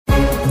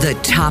The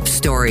top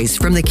stories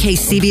from the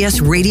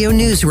KCBS Radio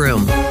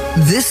Newsroom.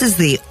 This is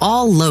the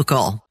All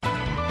Local.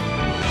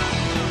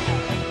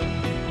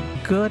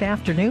 Good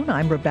afternoon.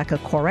 I'm Rebecca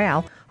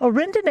Corral.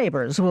 Orinda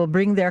neighbors will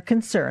bring their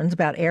concerns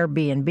about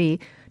Airbnb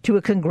to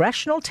a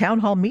congressional town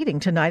hall meeting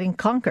tonight in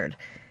Concord.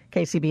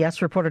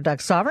 KCBS reporter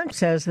Doug Sovereign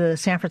says the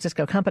San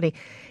Francisco company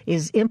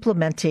is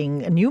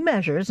implementing new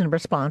measures in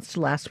response to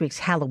last week's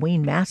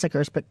Halloween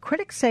massacres, but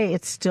critics say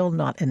it's still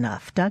not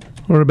enough. Doug?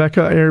 Well,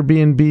 Rebecca,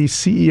 Airbnb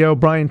CEO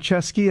Brian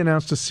Chesky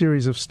announced a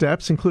series of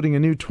steps, including a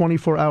new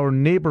 24-hour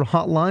neighbor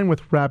hotline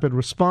with rapid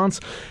response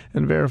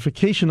and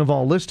verification of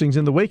all listings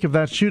in the wake of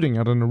that shooting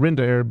at an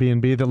Orinda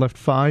Airbnb that left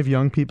 5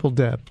 young people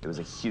dead. It was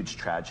a huge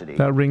tragedy.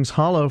 That rings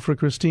hollow for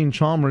Christine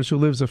Chalmers, who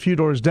lives a few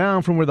doors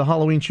down from where the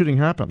Halloween shooting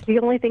happened. The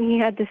only thing he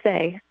had to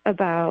say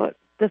about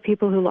the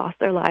people who lost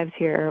their lives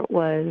here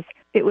was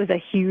it was a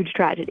huge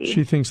tragedy.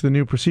 She thinks the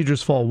new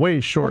procedures fall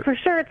way short. Well,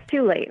 for sure it's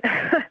too late,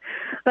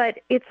 but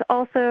it's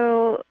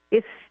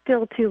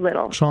still too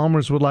little.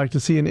 Chalmers would like to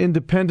see an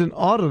independent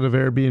audit of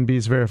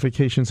Airbnb's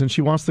verifications, and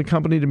she wants the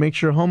company to make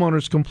sure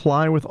homeowners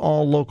comply with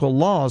all local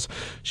laws.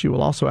 She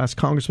will also ask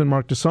Congressman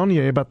Mark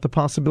DeSaulnier about the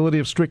possibility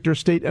of stricter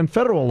state and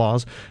federal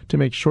laws to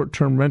make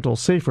short-term rentals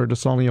safer.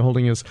 DeSaulnier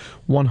holding his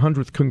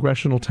 100th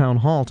congressional town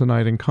hall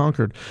tonight in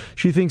Concord.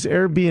 She thinks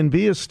Airbnb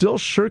is still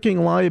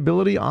shirking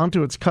liability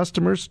onto its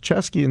customers.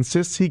 Chesky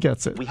insists he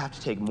gets it. We have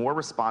to take more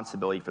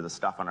responsibility for the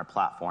stuff on our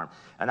platform,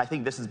 and I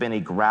think this has been a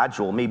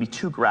gradual, maybe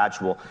too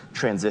gradual,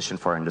 transition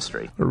for our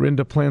industry.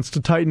 Orinda plans to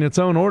tighten its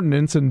own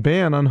ordinance and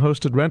ban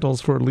unhosted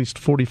rentals for at least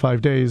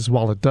 45 days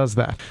while it does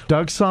that.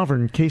 Doug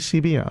Sovereign,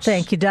 KCBS.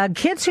 Thank you, Doug.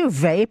 Kids who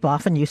vape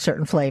often use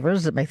certain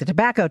flavors that make the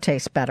tobacco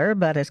taste better,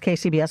 but as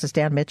KCBS's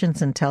Dan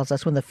Mitchinson tells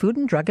us, when the Food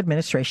and Drug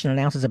Administration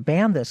announces a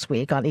ban this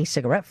week on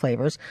e-cigarette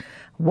flavors,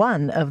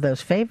 one of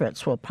those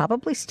favorites will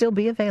probably still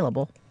be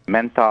available.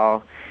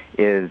 Menthol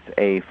is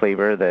a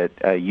flavor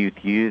that youth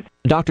use.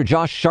 Dr.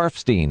 Josh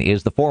Sharfstein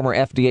is the former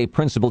FDA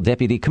Principal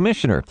Deputy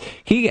Commissioner.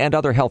 He and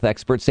other health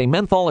experts say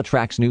menthol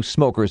attracts new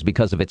smokers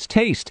because of its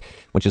taste,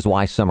 which is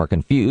why some are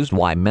confused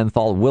why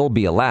menthol will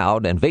be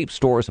allowed and vape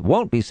stores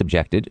won't be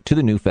subjected to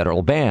the new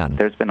federal ban.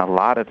 There's been a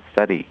lot of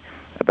study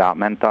about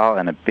menthol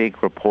and a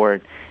big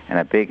report and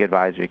a big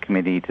advisory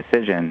committee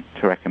decision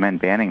to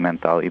recommend banning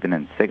menthol even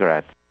in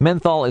cigarettes.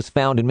 Menthol is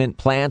found in mint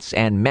plants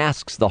and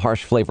masks the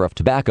harsh flavor of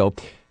tobacco.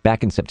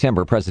 Back in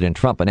September, President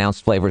Trump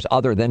announced flavors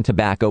other than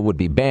tobacco would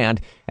be banned,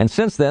 and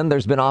since then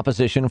there's been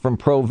opposition from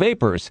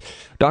pro-vapers.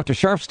 Dr.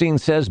 Sharfstein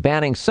says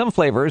banning some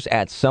flavors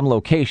at some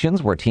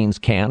locations where teens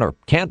can or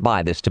can't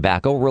buy this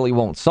tobacco really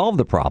won't solve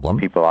the problem.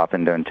 People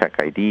often don't check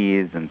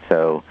IDs, and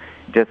so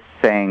just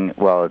saying,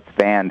 well, it's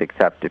banned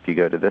except if you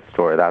go to this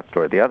store, that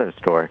store, the other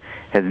store,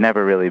 has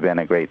never really been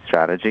a great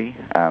strategy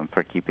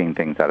for keeping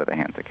things out of the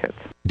hands of kids.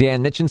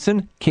 Dan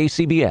Mitchinson,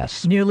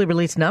 KCBS. Newly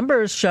released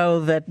numbers show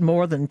that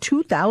more than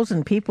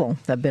 2,000 people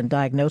have been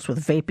diagnosed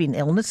with vaping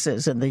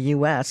illnesses in the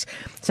U.S.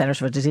 Centers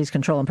for Disease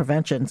Control and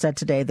Prevention said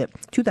today that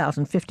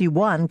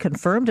 2,051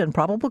 confirmed and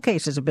probable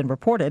cases have been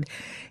reported.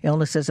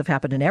 Illnesses have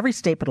happened in every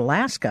state but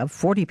Alaska.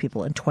 40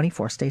 people in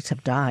 24 states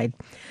have died.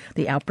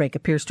 The outbreak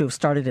appears to have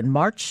started in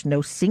March.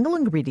 No single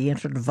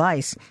ingredient or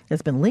device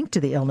has been linked to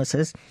the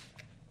illnesses.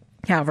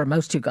 However,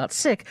 most who got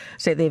sick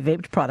say they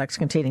vaped products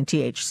containing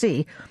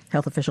THC.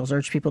 Health officials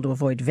urge people to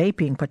avoid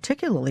vaping,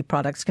 particularly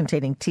products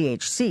containing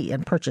THC,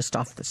 and purchased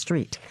off the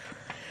street.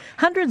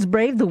 Hundreds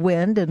braved the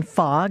wind and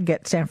fog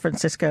at San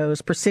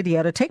Francisco's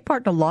Presidio to take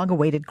part in a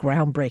long-awaited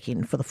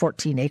groundbreaking for the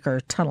 14-acre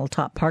Tunnel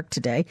Top Park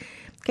today.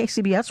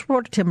 KCBS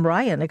reporter Tim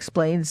Ryan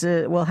explains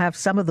it will have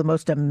some of the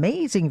most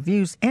amazing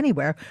views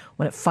anywhere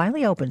when it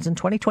finally opens in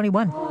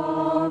 2021.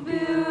 Oh,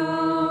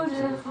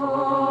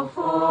 beautiful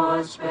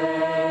for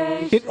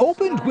space. It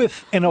opened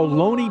with an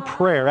Ohlone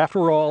prayer.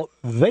 After all,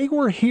 they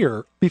were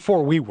here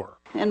before we were.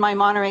 In my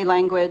Monterey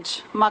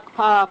language,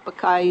 makpa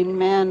pakai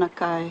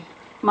manakai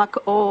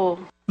mak'o.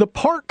 The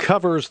park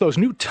covers those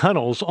new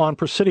tunnels on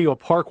Presidio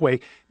Parkway,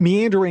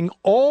 meandering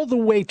all the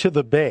way to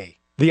the bay.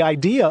 The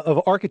idea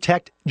of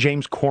architect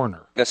James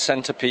Corner. The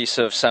centerpiece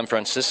of San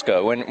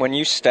Francisco, when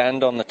you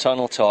stand on the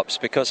tunnel tops,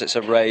 because it's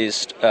a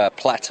raised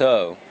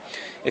plateau,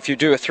 if you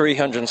do a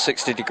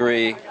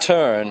 360-degree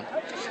turn,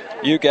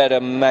 you get a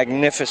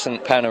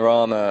magnificent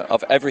panorama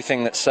of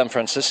everything that's San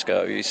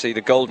Francisco. You see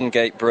the Golden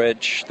Gate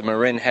Bridge, the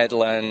Marin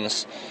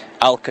Headlands,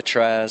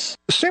 Alcatraz.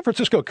 San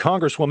Francisco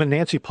Congresswoman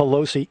Nancy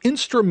Pelosi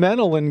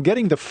instrumental in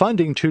getting the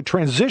funding to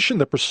transition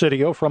the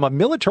Presidio from a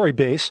military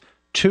base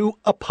to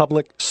a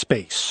public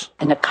space.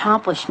 An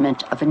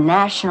accomplishment of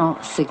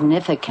national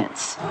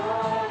significance.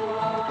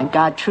 And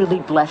God truly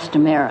blessed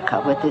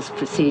America with this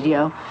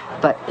Presidio,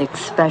 but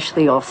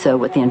especially also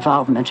with the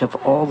involvement of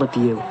all of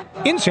you.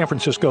 In San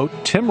Francisco,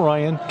 Tim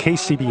Ryan,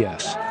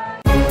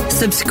 KCBS.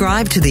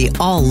 Subscribe to the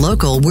All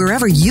Local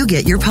wherever you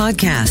get your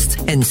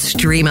podcasts and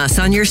stream us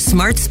on your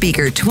smart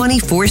speaker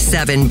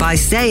 24/7 by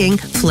saying,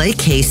 play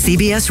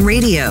KCBS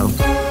Radio.